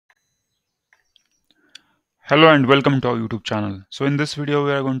Hello and welcome to our YouTube channel. So in this video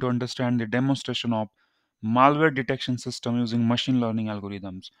we are going to understand the demonstration of malware detection system using machine learning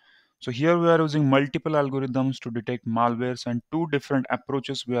algorithms. So here we are using multiple algorithms to detect malwares and two different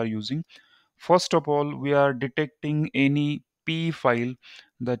approaches we are using. First of all, we are detecting any P file,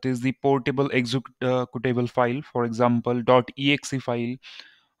 that is the portable executable file, for example .exe file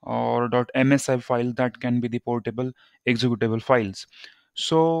or .msi file, that can be the portable executable files.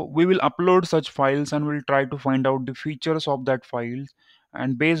 So we will upload such files and we'll try to find out the features of that file,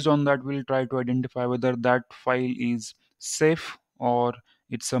 and based on that we'll try to identify whether that file is safe or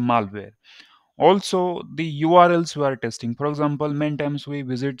it's a malware. Also, the URLs we are testing, for example, many times we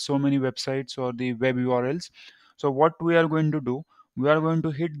visit so many websites or the web URLs. So what we are going to do, we are going to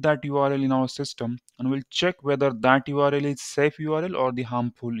hit that URL in our system and we'll check whether that URL is safe URL or the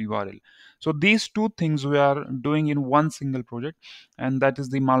harmful URL. So these two things we are doing in one single project, and that is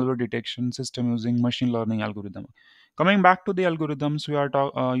the malware detection system using machine learning algorithm. Coming back to the algorithms, we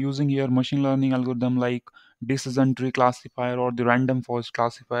are using here machine learning algorithm like decision tree classifier or the random forest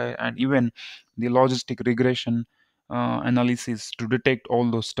classifier, and even the logistic regression analysis to detect all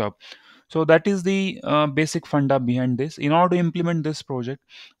those stuff. So that is the basic funda behind this. In order to implement this project,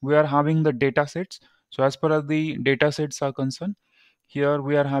 we are having the data sets. So as per as the data sets are concerned, here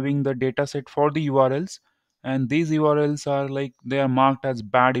we are having the data set for the URLs, and these URLs are like they are marked as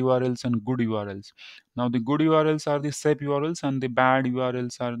bad URLs and good URLs. Now the good URLs are the safe URLs and the bad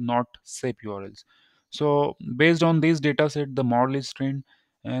URLs are not safe URLs. So based on this data set, the model is trained,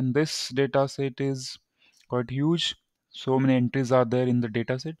 and this data set is quite huge. So many entries are there in the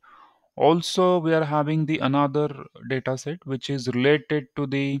data set. Also we are having the another data set which is related to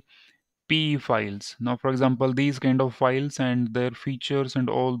the P files. Now for example, these kind of files and their features and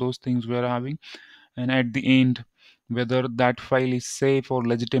all those things we are having, and at the end whether that file is safe or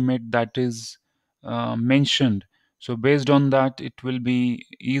legitimate, that is mentioned. So based on that it will be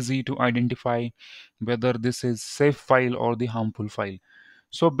easy to identify whether this is safe file or the harmful file.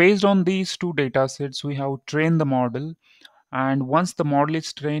 So based on these two data sets we have trained the model, and once the model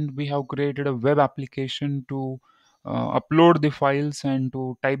is trained we have created a web application to upload the files and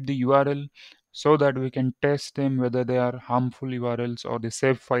to type the URL, so that we can test them whether they are harmful URLs or the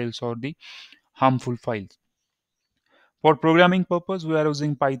safe files or the harmful files. For programming purpose, we are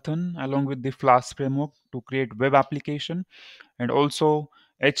using Python along with the Flask framework to create web application, and also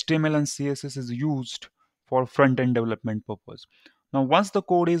HTML and CSS is used for front-end development purpose. Now, once the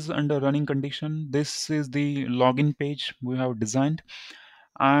code is under running condition, this is the login page we have designed,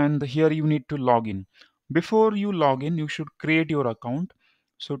 and here you need to log in. Before you log in, you should create your account.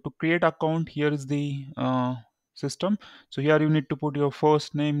 So to create account, here is the system. So here you need to put your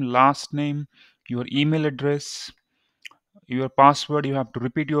first name, last name, your email address, your password. You have to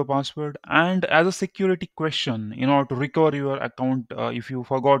repeat your password, and as a security question, in order to recover your account if you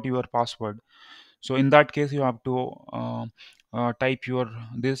forgot your password, so in that case you have to type your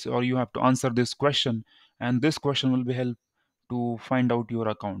this, or you have to answer this question, and this question will be help to find out your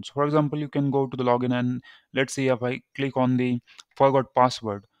account. So for example, you can go to the login, and let's see if I click on the forgot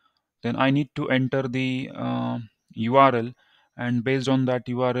password, then I need to enter the URL, and based on that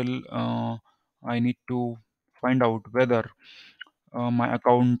URL I need to find out whether my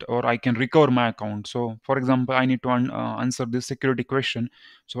account, or I can recover my account. So for example, I need to answer this security question.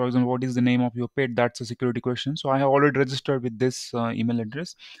 So for example, what is the name of your pet? That's a security question. So I have already registered with this email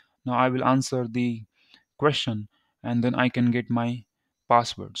address. Now I will answer the question, and then I can get my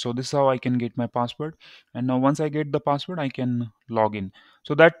password. So this is how I can get my password, and now once I get the password I can log in.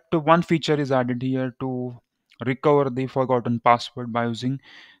 So that one feature is added here to recover the forgotten password by using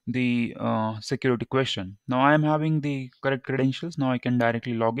the security question. Now I am having the correct credentials. Now I can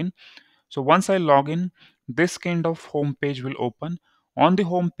directly log in. So once I log in, this kind of home page will open. On the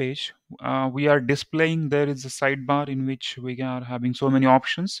home page, we are displaying, there is a sidebar in which we are having so many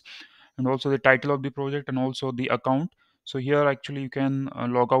options, and also the title of the project and also the account. So here actually you can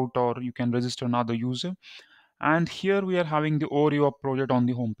log out or you can register another user. And here we are having the overview of project on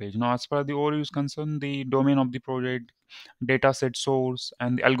the home page. Now as far as the overview is concerned, the domain of the project, data set source,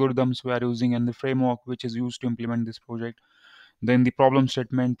 and the algorithms we are using, and the framework which is used to implement this project, then the problem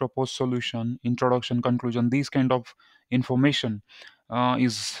statement, proposed solution, introduction, conclusion, these kind of information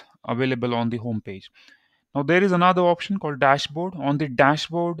is available on the home page. Now there is another option called dashboard. On the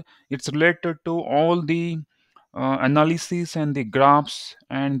dashboard, it's related to all the analysis and the graphs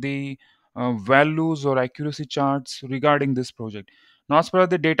and the values or accuracy charts regarding this project. Now, as per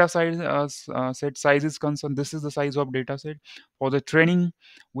the data size set size is concerned, this is the size of data set. For the training,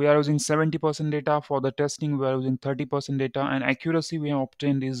 we are using 70% data. For the testing, we are using 30% data, and accuracy we have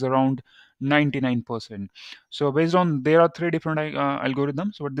obtained is around 99%. So based on, there are three different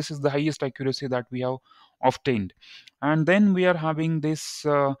algorithms, but this is the highest accuracy that we have obtained. And then we are having this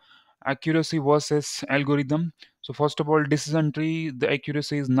accuracy versus algorithm. So first of all, decision tree, the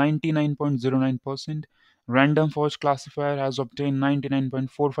accuracy is 99.09%. Random forest classifier has obtained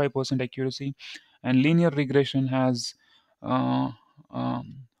 99.45% accuracy, and linear regression has uh,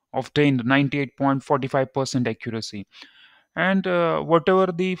 obtained 98.45% accuracy. And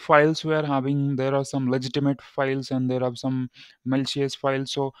whatever the files we are having, there are some legitimate files and there are some malicious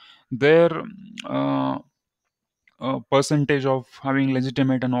files. So their uh, percentage of having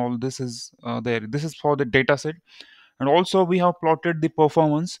legitimate and all this is there. This is for the data set. And also we have plotted the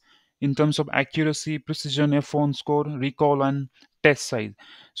performance in terms of accuracy, precision, f1 score, recall, and test size.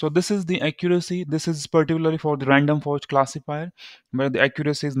 So this is the accuracy. This is particularly for the random forest classifier, where the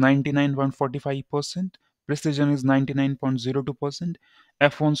accuracy is 99.45%, precision is 99.02%,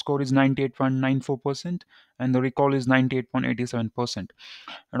 f1 score is 98.94%, and the recall is 98.87%.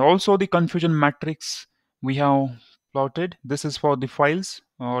 And also the confusion matrix we have plotted. This is for the files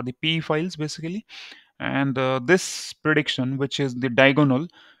or the p files basically. And this prediction, which is the diagonal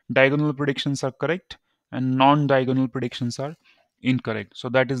predictions are correct and non-diagonal predictions are incorrect. So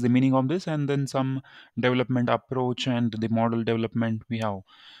that is the meaning of this. And then some development approach and the model development we have.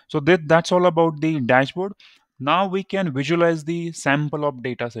 So that's all about the dashboard. Now we can visualize the sample of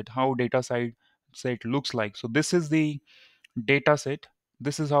data set, how data set looks like. So this is the data set.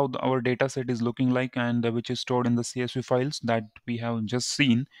 This is how our data set is looking like, and which is stored in the CSV files that we have just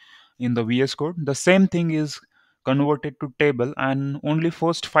seen in the VS Code. The same thing is converted to table, and only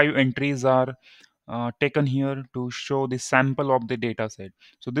first 5 entries are taken here to show the sample of the data set.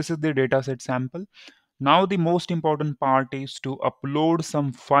 So this is the data set sample. Now the most important part is to upload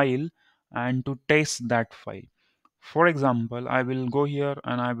some file and to test that file. For example, I will go here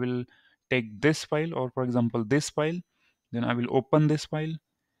and I will take this file, or for example this file. Then I will open this file.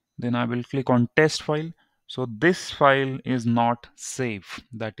 Then I will click on test file. So this file is not safe,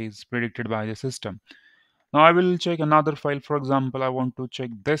 that is predicted by the system. Now I will check another file. For example, I want to check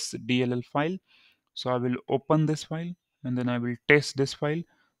this DLL file. So I will open this file and then I will test this file.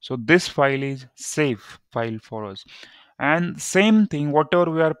 So this file is safe file for us. And same thing, whatever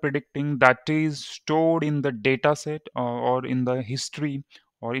we are predicting, that is stored in the data set, or in the history,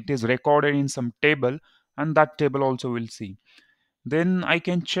 or it is recorded in some table, and that table also will see. Then I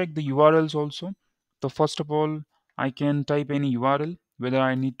can check the URLs also. So first of all, I can type any URL, whether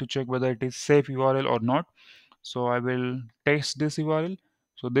I need to check whether it is safe URL or not. So I will test this URL.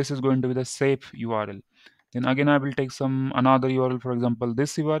 So this is going to be the safe URL. Then again I will take some another URL, for example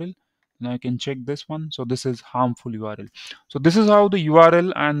this URL. Now I can check this one. So this is harmful URL. So this is how the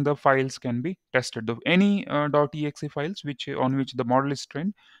URL and the files can be tested. Any .exe files which on which the model is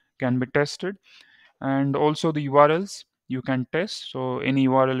trained can be tested, and also the URLs you can test. So any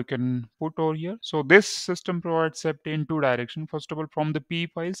URL you can put over here. So this system provides safety in two directions. First of all, from the P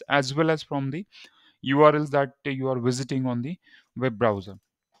files as well as from the URLs that you are visiting on the web browser.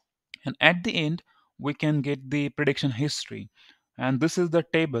 And at the end, we can get the prediction history. And this is the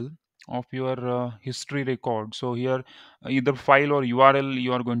table of your history record. So here, either file or URL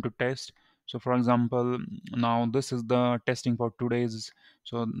you are going to test. So for example, now this is the testing for today's.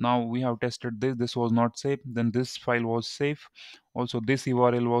 So now we have tested this was not safe, then this file was safe, also this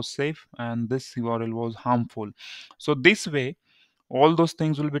URL was safe, and this URL was harmful. So this way all those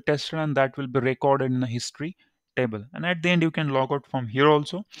things will be tested and that will be recorded in a history table. And at the end you can log out from here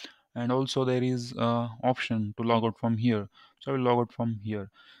also, and also there is option to log out from here. So I will log out from here.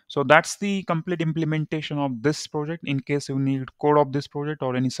 So that's the complete implementation of this project. In case you need code of this project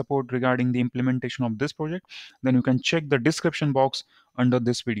or any support regarding the implementation of this project, then you can check the description box under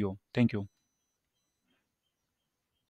this video. Thank you.